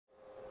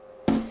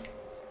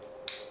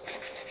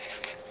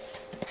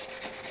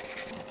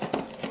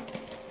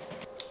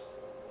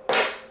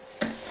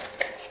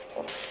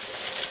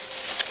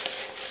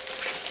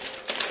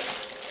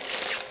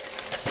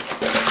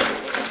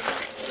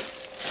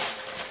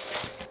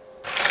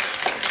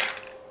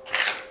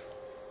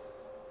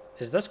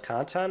Is this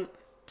content?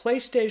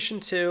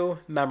 PlayStation 2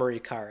 memory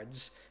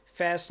cards.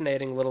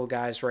 Fascinating little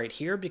guys right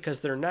here because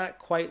they're not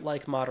quite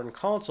like modern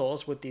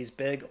consoles with these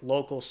big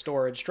local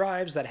storage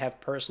drives that have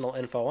personal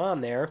info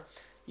on there.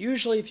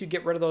 Usually if you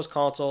get rid of those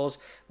consoles,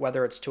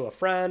 whether it's to a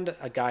friend,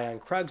 a guy on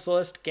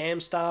Craigslist,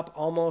 GameStop,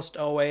 almost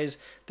always,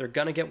 they're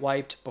going to get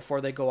wiped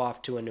before they go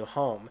off to a new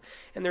home.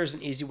 And there's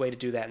an easy way to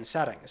do that in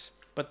settings.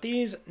 But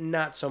these,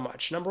 not so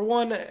much. Number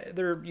one,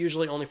 they're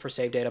usually only for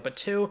save data, but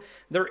two,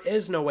 there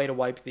is no way to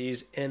wipe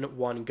these in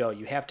one go.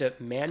 You have to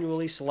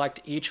manually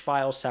select each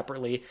file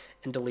separately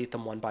and delete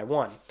them one by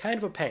one. Kind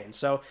of a pain.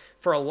 So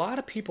for a lot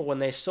of people, when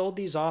they sold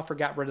these off or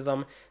got rid of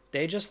them,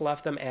 they just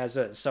left them as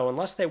is. So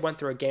unless they went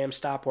through a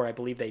GameStop where I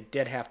believe they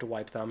did have to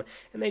wipe them,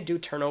 and they do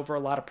turn over a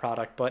lot of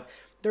product, but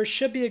there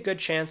should be a good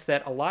chance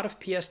that a lot of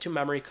PS2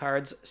 memory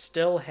cards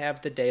still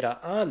have the data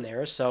on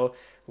there. So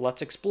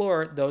let's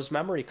explore those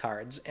memory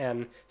cards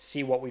and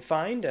see what we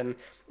find. And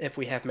if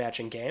we have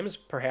matching games,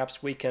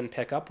 perhaps we can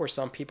pick up where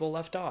some people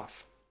left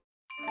off.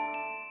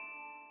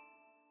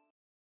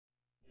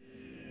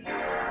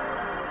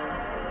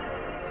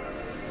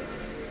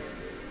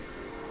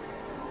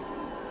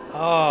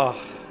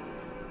 Oh,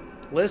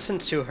 listen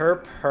to her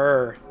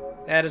purr.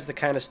 That is the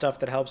kind of stuff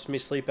that helps me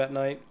sleep at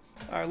night.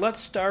 All right, let's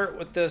start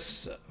with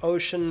this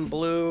ocean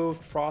blue,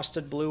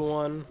 frosted blue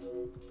one.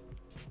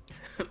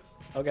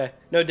 Okay,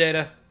 no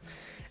data.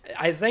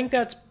 I think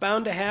that's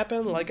bound to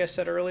happen. Like I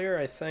said earlier,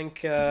 I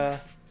think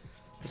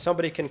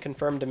somebody can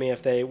confirm to me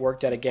if they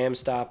worked at a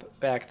GameStop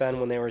back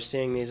then when they were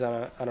seeing these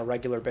on a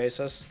regular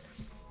basis,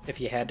 if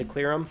you had to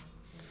clear them.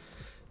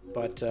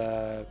 But,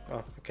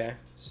 oh, okay.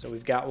 So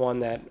we've got one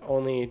that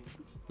only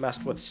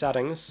messed with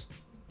settings.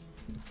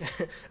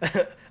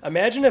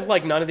 Imagine if,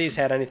 like, none of these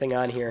had anything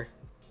on here.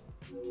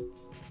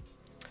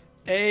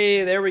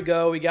 Hey, there we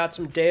go. We got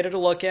some data to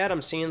look at.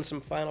 I'm seeing some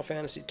Final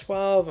Fantasy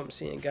 12. I'm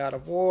seeing God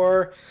of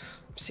War.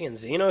 I'm seeing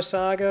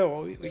Xenosaga.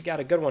 Well, we got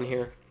a good one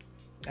here.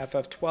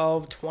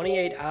 FF12,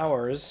 28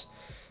 hours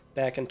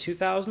back in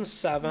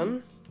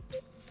 2007.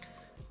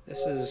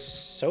 This is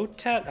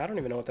Sotet. I don't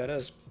even know what that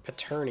is.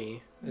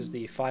 Paterni is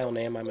the file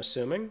name, I'm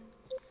assuming.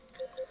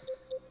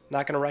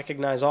 Not going to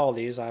recognize all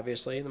these,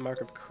 obviously. The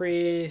Mark of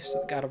Kree.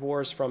 So God of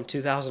War is from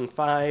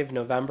 2005,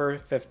 November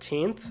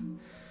 15th.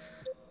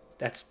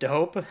 That's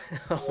dope.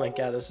 Oh my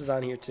god, this is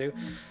on here too.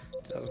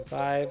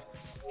 2005.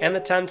 And the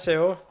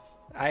 10-2.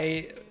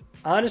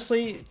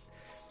 Honestly,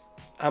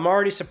 I'm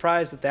already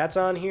surprised that that's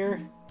on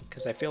here,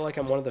 because I feel like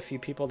I'm one of the few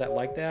people that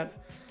like that.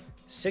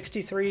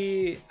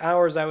 63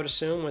 hours, I would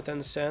assume,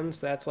 within Sins.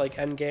 That's like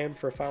endgame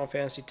for Final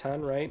Fantasy X,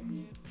 right?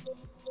 And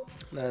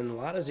then a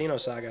lot of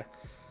Xenosaga.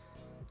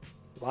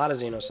 A lot of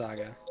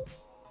Xenosaga.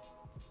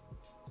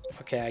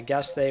 Okay, I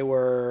guess they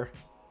were...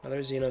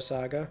 Another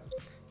Xenosaga.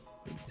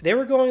 They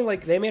were going,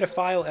 like, they made a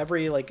file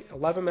every, like,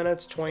 11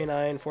 minutes,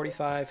 29,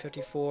 45,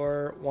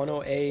 54,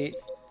 108.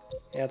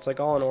 Yeah, it's, like,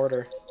 all in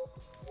order.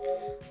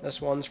 This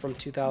one's from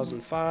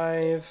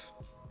 2005.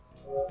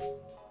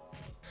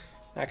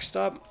 Next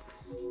up.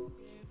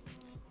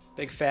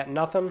 Big Fat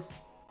Nothing.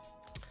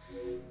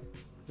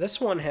 This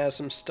one has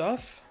some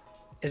stuff.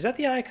 Is that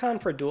the icon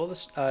for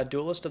Duelist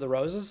of the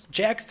Roses?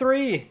 Jak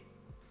 3!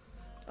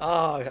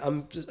 Oh,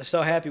 I'm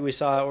so happy we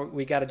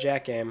got a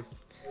Jak game.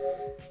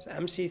 It's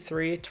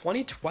MC3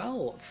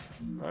 2012.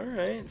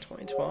 Alright,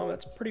 2012.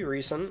 That's pretty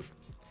recent.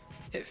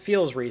 It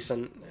feels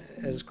recent,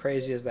 as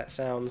crazy as that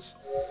sounds.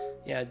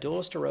 Yeah,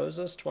 Duelist of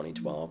Roses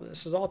 2012.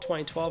 This is all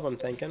 2012, I'm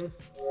thinking.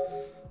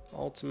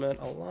 Ultimate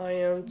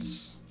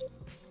Alliance.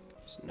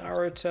 It's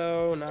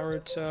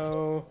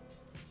Naruto.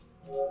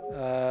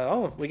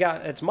 Oh, we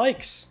got, it's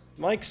Mike's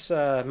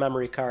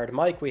memory card.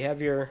 Mike, we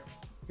have your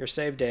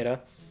save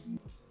data.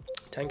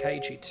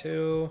 Tenkaichi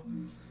 2.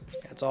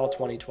 It's all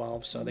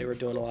 2012, so they were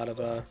doing a lot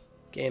of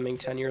gaming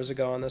 10 years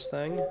ago on this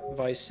thing.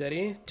 Vice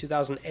City,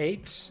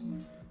 2008.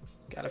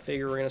 Gotta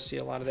figure we're gonna see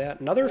a lot of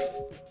that.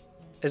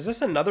 Is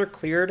this another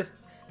cleared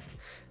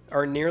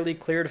or nearly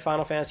cleared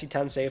Final Fantasy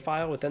X save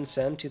file within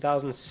Sin,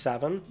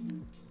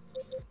 2007?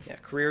 Yeah,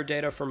 career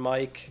data for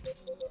Mike,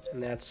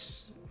 and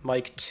that's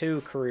Mike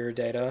 2 career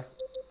data.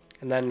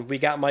 And then we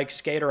got Mike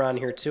Skater on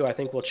here too. I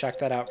think we'll check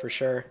that out for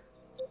sure.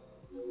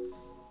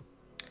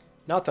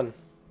 Nothing.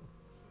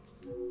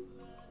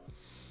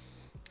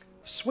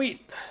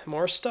 Sweet,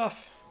 more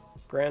stuff.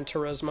 Gran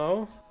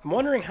Turismo. I'm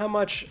wondering how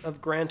much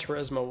of Gran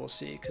Turismo we'll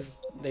see, because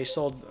they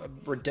sold a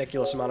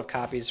ridiculous amount of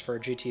copies for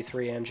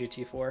GT3 and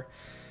GT4.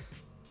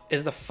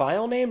 Is the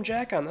file name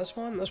Jak on this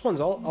one? This one's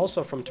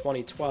also from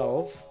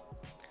 2012.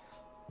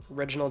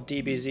 Original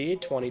DBZ,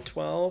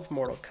 2012.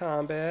 Mortal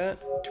Kombat.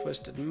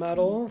 Twisted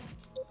Metal.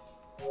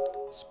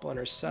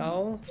 Splinter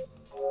Cell.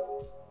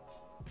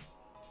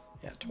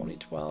 Yeah,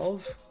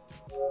 2012.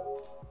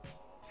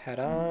 Head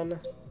On.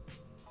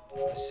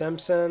 The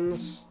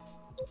Simpsons.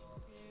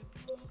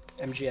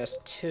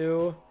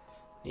 MGS2.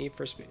 Need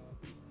for Speed.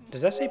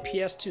 Does that say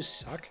PS2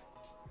 suck?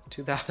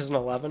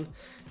 2011?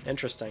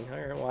 Interesting. All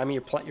right, well, I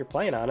mean, you're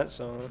playing on it,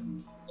 so...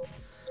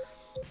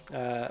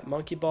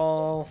 Monkey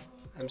Ball.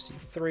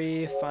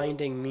 MC3.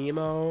 Finding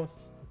Nemo.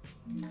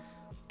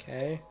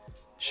 Okay.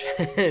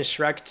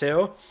 Shrek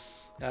 2.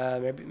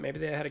 Maybe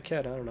they had a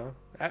kid. I don't know.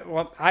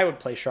 Well, I would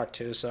play Shrek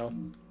 2, so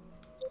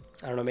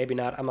I don't know. Maybe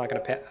not. I'm not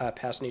going to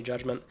pass any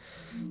judgment.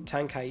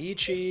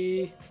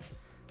 Tenkaichi.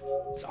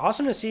 It's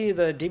awesome to see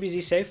the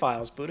DBZ save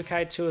files.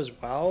 Budokai 2 as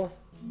well.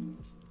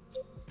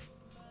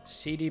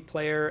 CD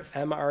player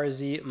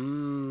MRZ.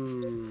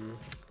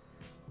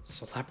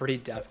 Celebrity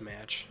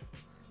Deathmatch.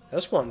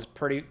 This one's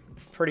pretty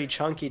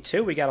chunky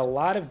too. We got a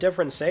lot of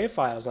different save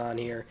files on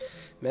here.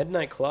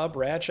 Midnight Club,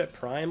 Ratchet,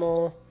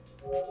 Primal.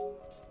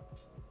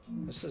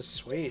 This is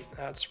sweet.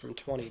 That's from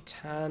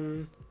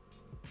 2010.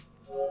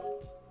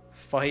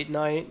 Fight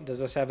Night. Does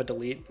this have a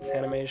delete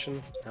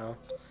animation? No.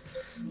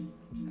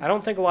 I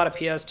don't think a lot of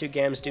PS2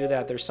 games do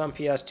that. There's some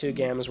PS2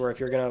 games where if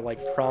you're going to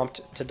like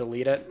prompt to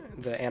delete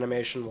it, the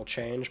animation will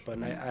change,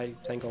 but I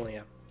think only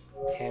a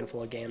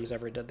handful of games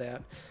ever did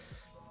that.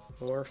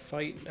 More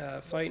Fight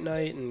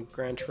Night and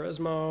Gran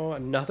Turismo.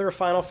 Another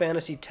Final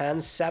Fantasy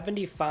X.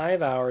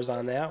 75 hours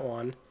on that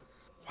one.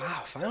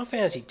 Wow, Final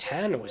Fantasy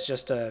X was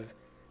just the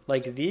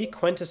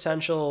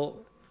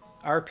quintessential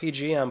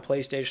RPG on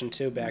PlayStation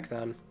 2 back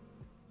then.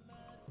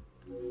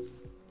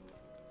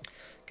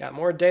 Got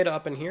more data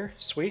up in here.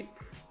 Sweet.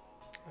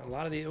 A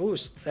lot of the... Ooh,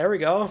 there we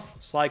go.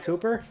 Sly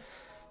Cooper.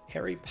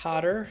 Harry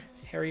Potter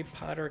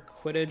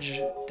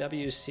Quidditch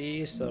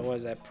WC. So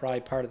was that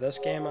probably part of this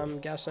game, I'm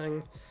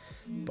guessing?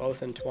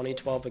 Both in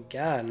 2012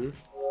 again.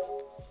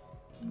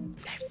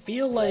 I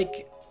feel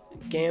like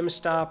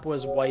GameStop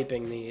was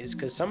wiping these,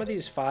 because some of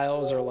these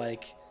files are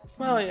like...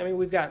 Well, I mean,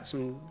 we've got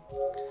some,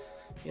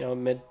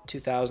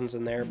 mid-2000s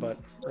in there, but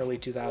early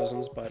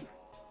 2000s, but...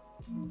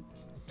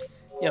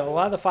 a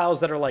lot of the files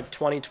that are like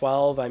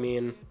 2012, I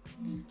mean,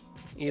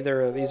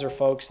 either these are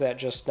folks that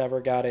just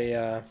never got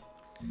a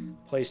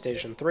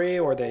PlayStation 3,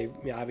 or they,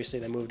 obviously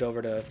they moved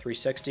over to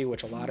 360,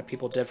 which a lot of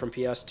people did from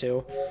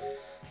PS2.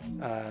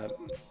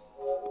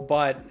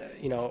 But,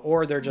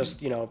 or they're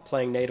just,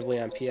 playing natively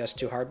on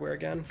PS2 hardware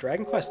again.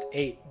 Dragon Quest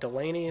VIII,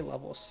 Delaney,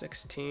 level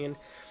 16.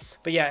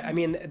 But yeah, I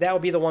mean, that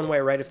would be the one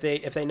way, right? If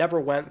they never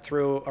went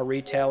through a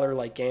retailer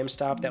like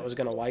GameStop that was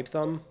going to wipe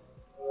them,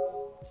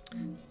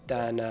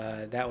 then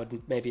that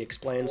would maybe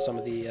explain some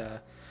of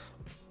the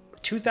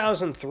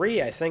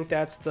 2003. I think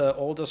that's the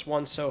oldest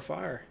one so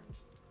far.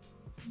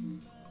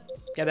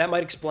 Yeah, that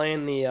might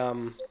explain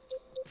the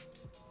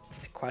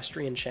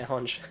Equestrian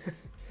Challenge.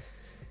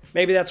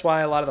 Maybe that's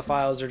why a lot of the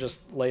files are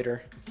just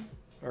later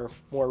or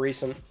more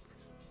recent.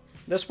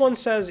 This one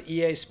says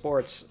EA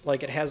Sports,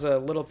 like it has a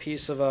little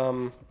piece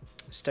of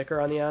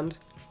sticker on the end,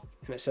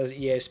 and it says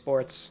EA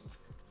Sports.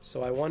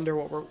 So I wonder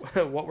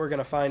what we're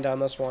gonna find on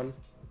this one.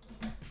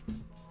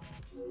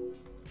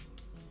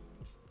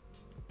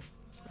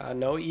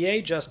 No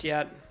EA just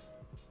yet.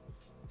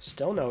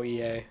 Still no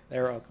EA.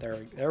 There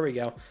we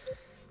go.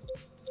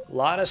 A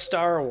lot of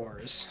Star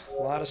Wars.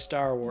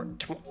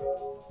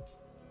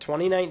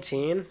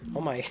 2019.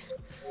 Oh my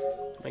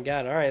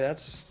God! All right,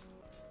 that's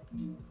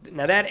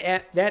now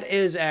that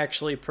is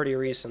actually pretty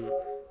recent.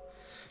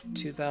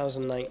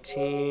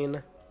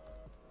 2019.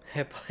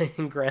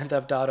 Playing Grand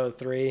Theft Auto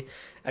 3.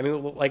 I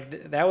mean,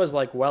 like that was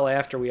like well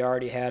after we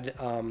already had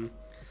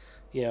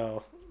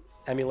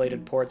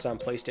emulated ports on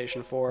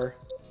PlayStation 4.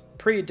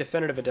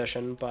 Pre-definitive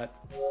edition, but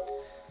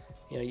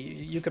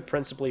you could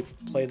principally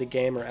play the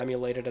game or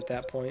emulate it at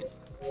that point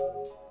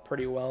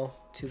pretty well.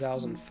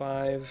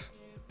 2005.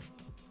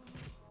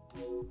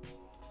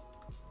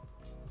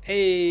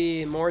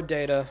 Hey, more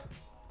data.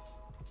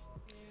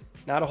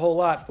 Not a whole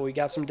lot, but we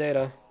got some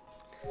data.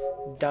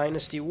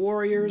 Dynasty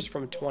Warriors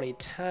from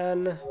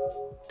 2010.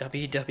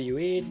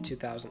 WWE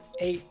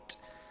 2008.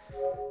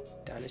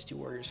 Dynasty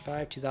Warriors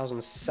 5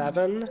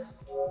 2007.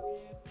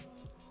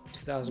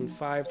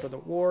 2005 for the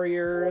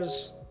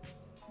Warriors.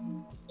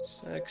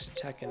 6,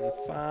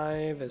 Tekken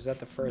 5. Is that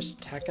the first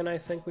Tekken I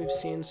think we've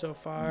seen so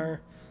far?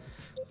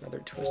 Another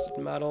Twisted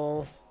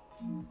Metal.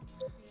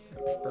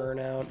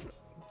 Burnout.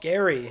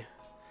 Gary.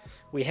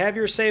 We have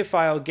your save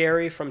file,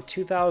 Gary, from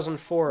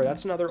 2004.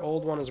 That's another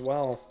old one as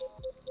well.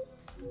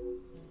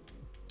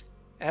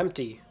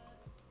 Empty.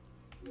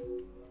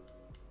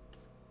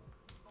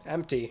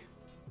 Empty.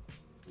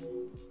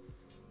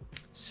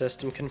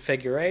 System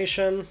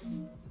configuration.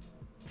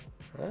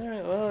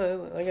 Alright,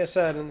 well, like I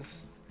said,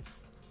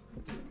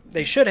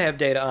 they should have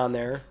data on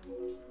there.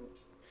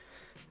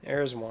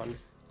 There's one.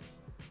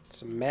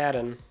 Some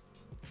Madden.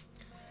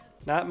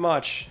 Not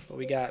much, but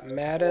we got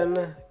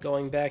Madden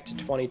going back to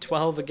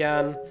 2012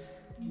 again.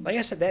 Like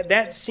I said,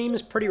 that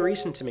seems pretty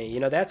recent to me.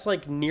 That's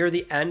like near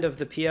the end of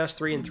the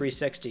PS3 and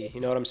 360.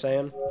 You know what I'm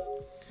saying?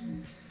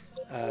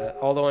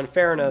 Although in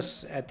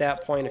fairness, at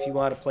that point, if you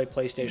wanted to play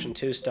PlayStation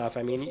 2 stuff,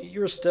 I mean, you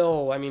were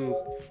still,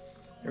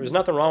 there was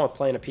nothing wrong with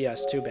playing a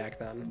PS2 back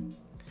then.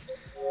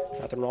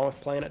 Nothing wrong with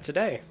playing it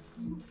today,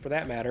 for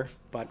that matter.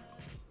 But,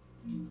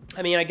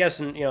 I mean, I guess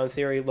in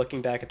theory,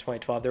 looking back at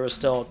 2012, there was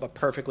still a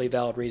perfectly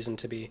valid reason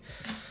to be,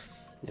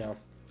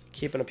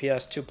 keeping a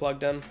PS2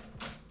 plugged in.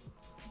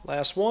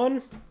 Last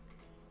one.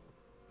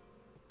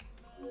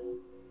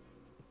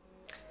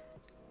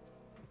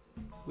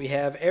 We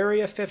have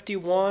Area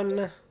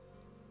 51.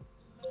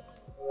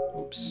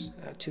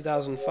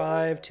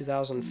 2005,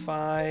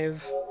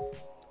 2005,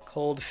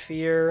 Cold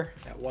Fear,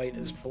 that white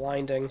is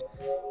blinding,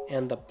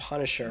 and The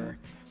Punisher.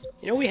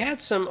 You know, we had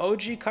some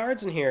OG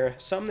cards in here,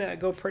 some that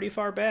go pretty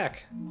far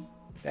back.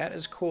 That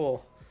is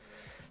cool.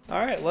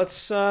 Alright,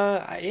 let's,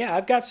 yeah,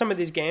 I've got some of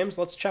these games.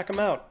 Let's check them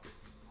out.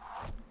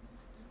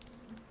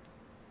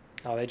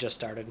 Oh, they just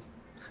started.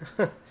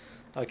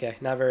 Okay,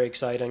 not very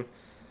exciting.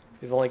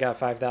 We've only got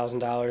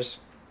 $5,000.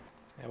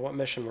 Yeah, what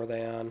mission were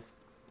they on?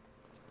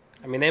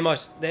 I mean, they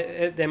must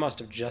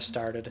have just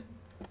started.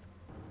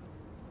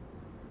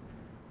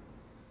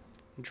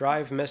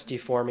 Drive Misty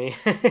for me.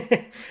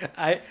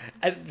 I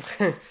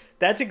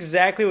that's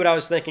exactly what I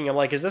was thinking. I'm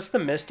like, is this the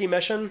Misty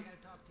mission?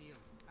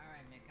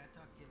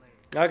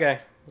 Okay.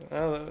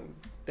 They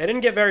didn't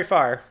get very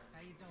far.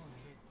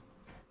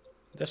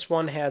 This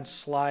one had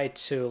Sly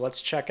 2. Let's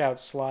check out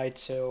Sly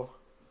 2.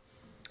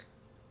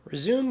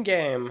 Resume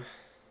game.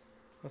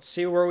 Let's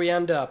see where we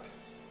end up.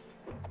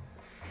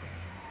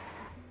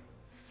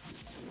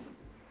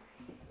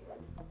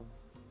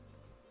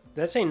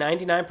 That's a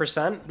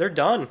 99%. They're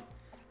done.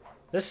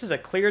 This is a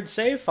cleared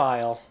save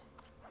file.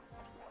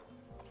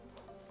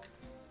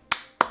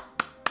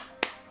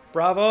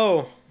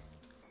 Bravo.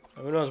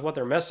 Who knows what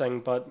they're missing,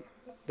 but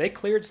they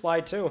cleared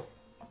Slide 2.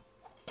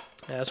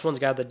 Yeah, this one's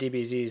got the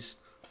DBZs.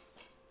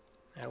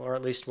 Or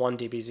at least one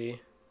DBZ.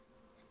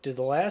 Dude,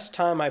 the last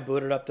time I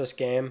booted up this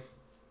game,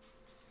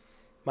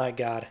 my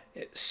god,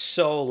 it's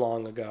so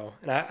long ago.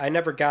 And I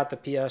never got the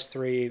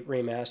PS3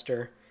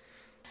 remaster.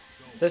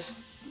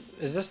 Is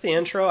this the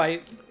intro?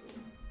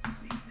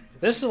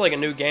 This is like a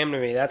new game to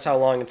me. That's how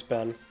long it's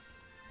been.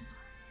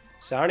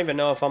 So I don't even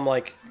know if I'm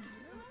like...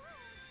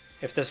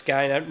 if this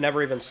guy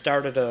never even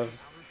started a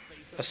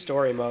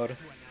story mode.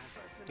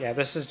 Yeah,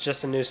 this is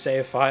just a new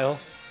save file.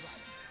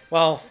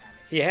 Well,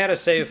 he had a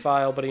save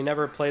file, but he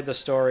never played the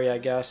story, I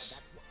guess.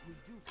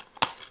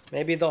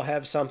 Maybe they'll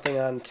have something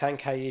on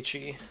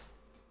Tenkaichi.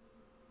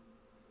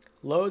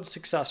 Load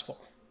successful.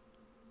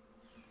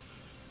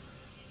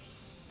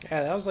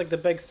 Yeah, that was like the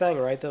big thing,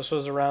 right? This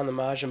was around the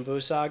Majin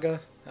Buu saga.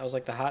 That was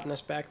like the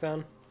hotness back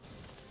then.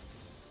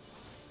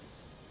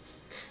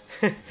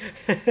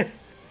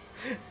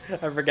 I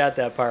forgot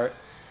that part.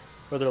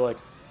 Where they're like...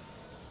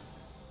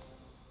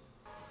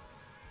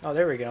 oh,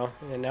 there we go.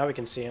 And now we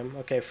can see him.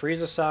 Okay,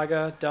 Frieza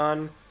saga,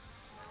 done.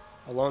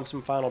 A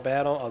Lonesome Final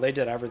Battle. Oh, they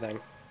did everything.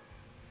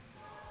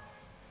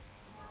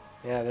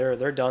 Yeah,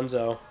 they're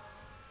donezo.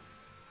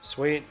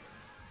 Sweet.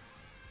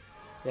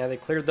 Yeah, they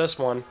cleared this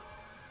one.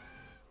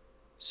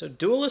 So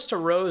Duelist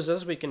of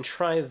Roses, we can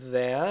try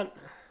that.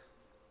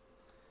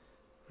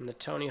 And the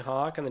Tony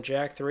Hawk and the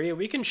Jack 3.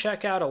 We can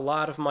check out a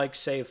lot of Mike's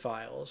save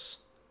files.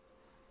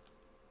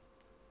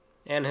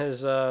 And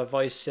his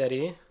Vice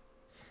City.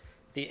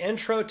 The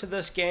intro to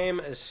this game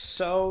is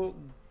so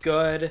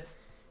good,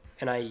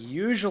 and I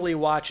usually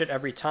watch it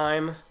every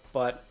time,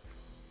 but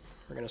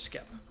we're going to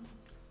skip.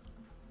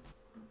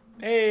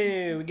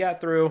 Hey, we got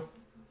through.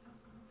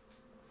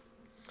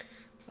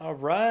 All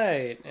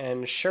right,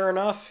 and sure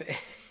enough,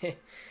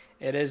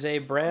 it is a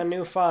brand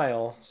new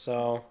file,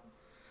 so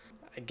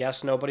I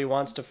guess nobody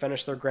wants to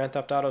finish their Grand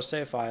Theft Auto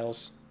save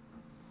files.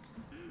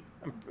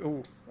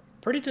 I'm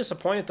pretty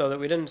disappointed, though, that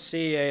we didn't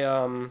see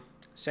a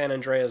San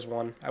Andreas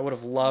one. I would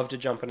have loved to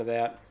jump into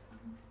that.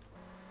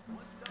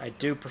 I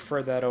do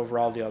prefer that over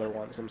all the other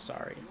ones, I'm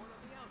sorry.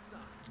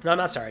 No, I'm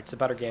not sorry, it's a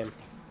better game.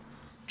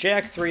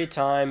 Jack 3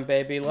 time,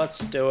 baby, let's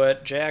do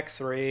it. Jack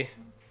 3.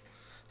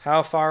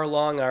 How far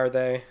along are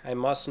they? I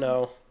must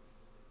know.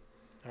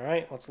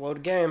 Alright, let's load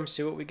a game,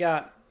 see what we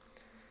got.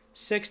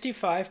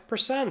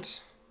 65%.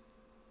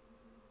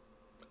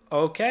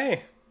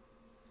 Okay.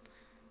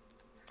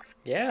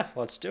 Yeah,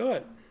 let's do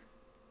it.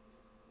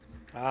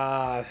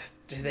 Ah,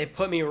 they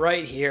put me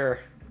right here.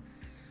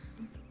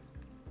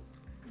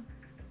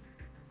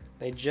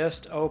 They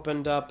just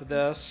opened up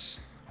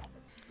this.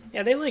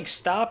 Yeah, they like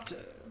stopped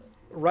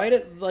right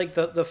at like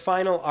the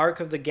final arc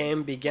of the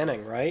game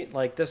beginning, right?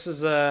 Like this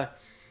is a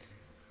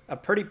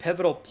pretty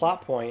pivotal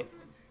plot point.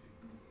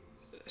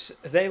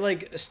 They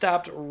like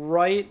stopped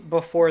right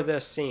before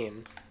this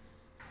scene.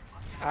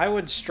 I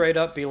would straight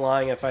up be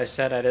lying if I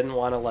said I didn't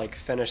want to like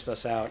finish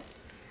this out.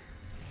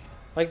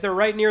 Like they're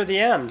right near the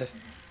end.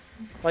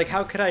 Like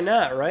how could I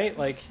not, right?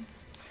 Like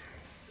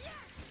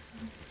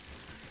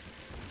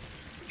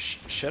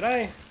should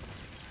I?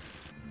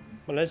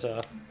 What is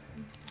that?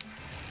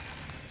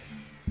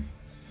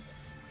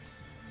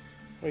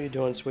 What are you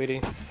doing,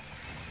 sweetie?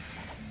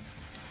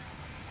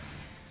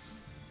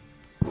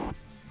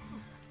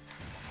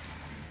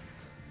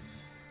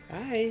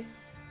 Hi.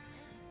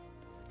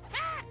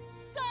 Ah!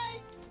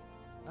 Psych!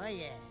 Oh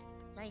yeah,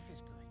 life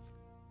is good.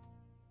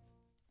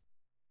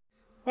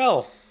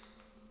 Well,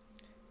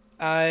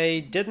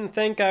 I didn't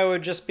think I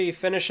would just be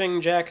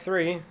finishing Jack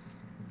 3.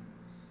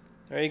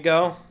 There you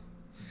go.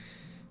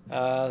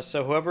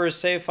 So whoever's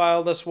save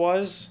file this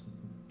was,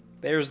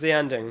 there's the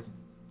ending.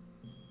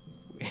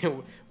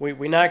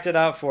 we knocked it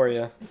out for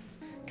you.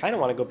 Kind of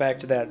want to go back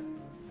to that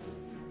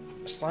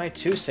Slide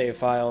 2 save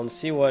file and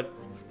see what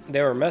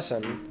they were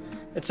missing.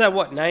 It's at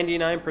what,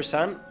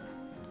 99%?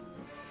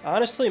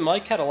 Honestly,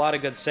 Mike had a lot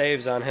of good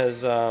saves on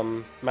his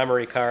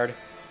memory card.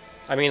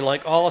 I mean,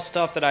 like, all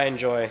stuff that I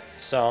enjoy,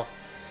 so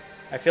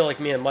I feel like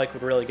me and Mike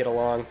would really get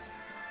along.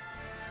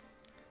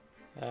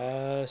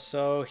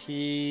 So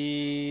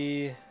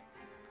he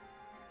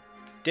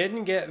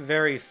didn't get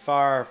very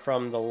far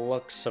from the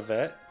looks of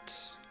it.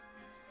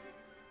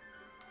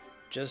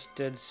 Just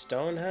did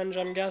Stonehenge,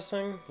 I'm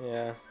guessing?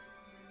 Yeah.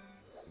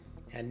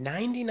 And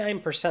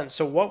 99%.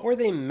 So what were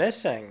they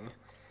missing?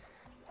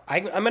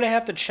 I'm going to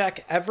have to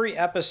check every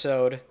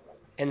episode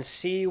and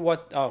see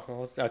what...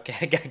 Oh,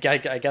 okay.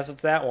 I guess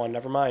it's that one.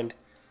 Never mind.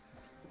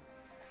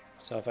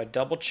 So if I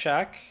double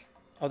check...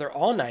 Oh, they're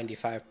all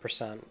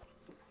 95%.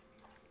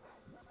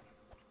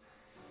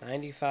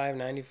 95,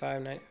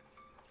 95, 90...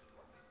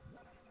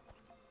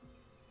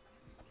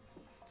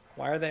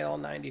 Why are they all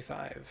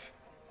 95?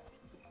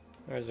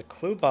 There's a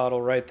clue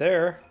bottle right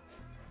there.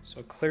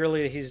 So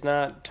clearly he's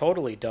not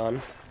totally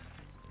done.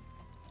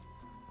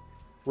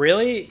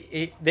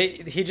 Really?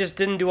 He just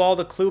didn't do all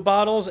the clue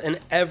bottles in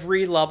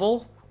every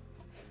level?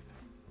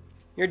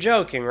 You're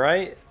joking,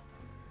 right?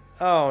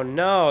 Oh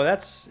no,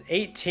 that's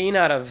 18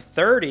 out of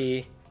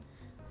 30.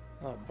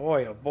 Oh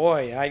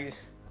boy,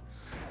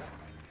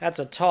 that's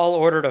a tall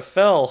order to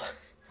fill.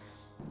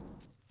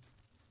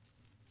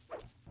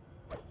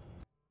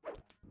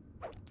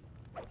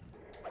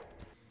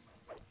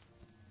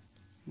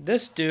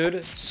 This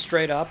dude,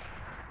 straight up,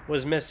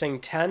 was missing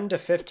 10 to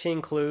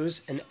 15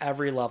 clues in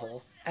every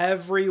level.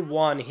 Every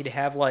one, he'd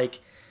have like,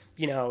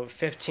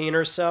 15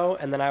 or so,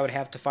 and then I would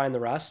have to find the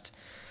rest.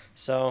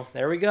 So,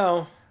 there we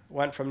go.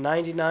 Went from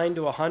 99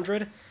 to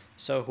 100.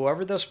 So,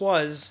 whoever this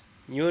was,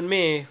 you and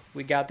me,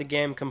 we got the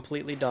game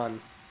completely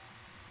done.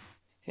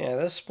 Yeah,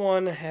 this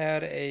one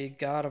had a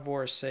God of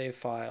War save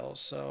file,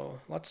 so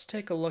let's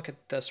take a look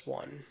at this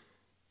one.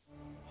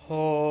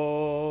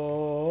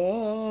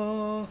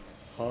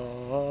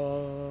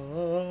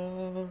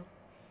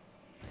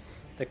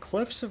 The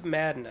Cliffs of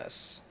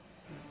Madness.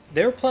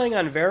 They were playing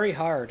on very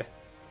hard.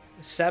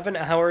 7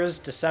 hours,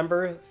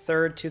 December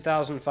 3rd,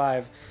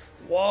 2005.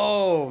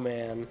 Whoa,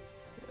 man.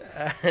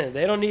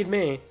 They don't need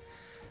me.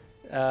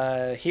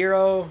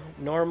 Hero,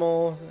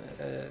 normal,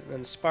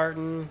 then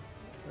Spartan,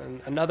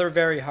 and another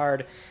very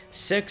hard.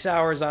 6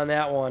 hours on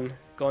that one,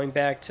 going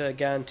back to,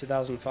 again,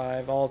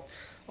 2005,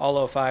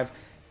 all 05.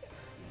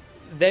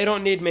 They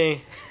don't need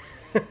me.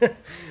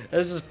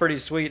 This is pretty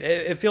sweet.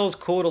 It feels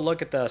cool to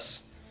look at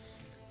this.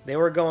 They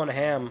were going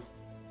ham.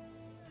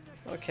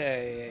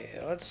 Okay,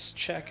 let's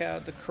check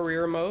out the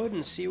career mode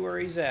and see where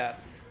he's at.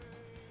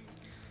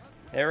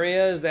 There he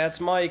is. That's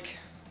Mike.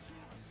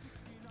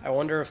 I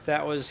wonder if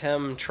that was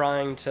him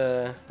trying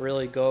to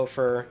really go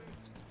for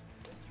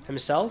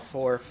himself,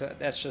 or if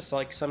that's just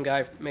like some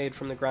guy made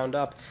from the ground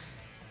up.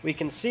 We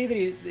can see that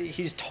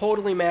he's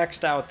totally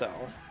maxed out,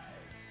 though.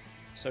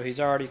 So he's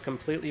already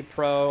completely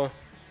pro.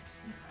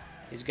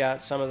 He's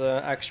got some of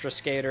the extra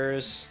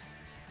skaters,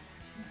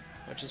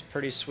 which is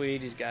pretty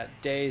sweet. He's got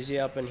Daisy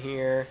up in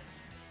here.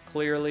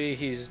 Clearly,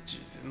 he's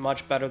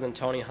much better than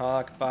Tony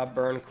Hawk, Bob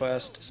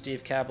Burnquist,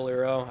 Steve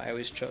Caballero. I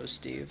always chose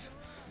Steve.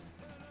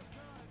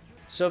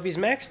 So if he's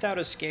maxed out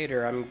as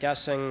skater, I'm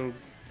guessing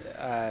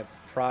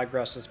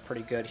progress is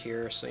pretty good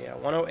here. So yeah,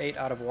 108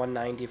 out of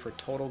 190 for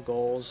total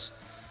goals.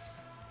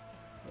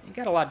 You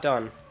got a lot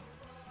done.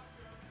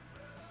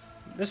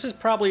 This is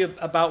probably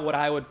about what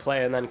I would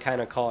play and then kind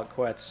of call it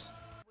quits.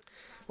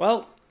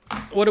 Well,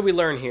 what did we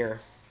learn here?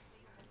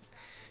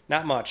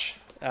 Not much.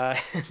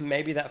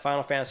 Maybe that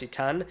Final Fantasy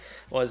X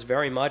was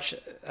very much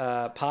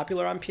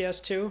popular on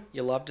PS2.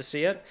 You love to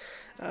see it.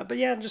 But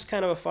yeah, just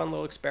kind of a fun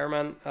little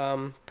experiment.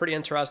 Pretty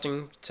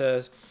interesting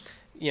to,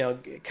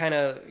 kind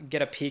of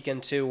get a peek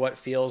into what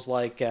feels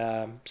like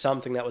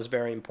something that was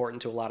very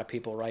important to a lot of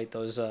people, right?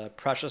 Those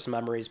precious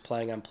memories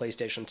playing on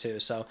PlayStation 2.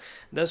 So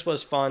this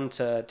was fun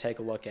to take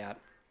a look at.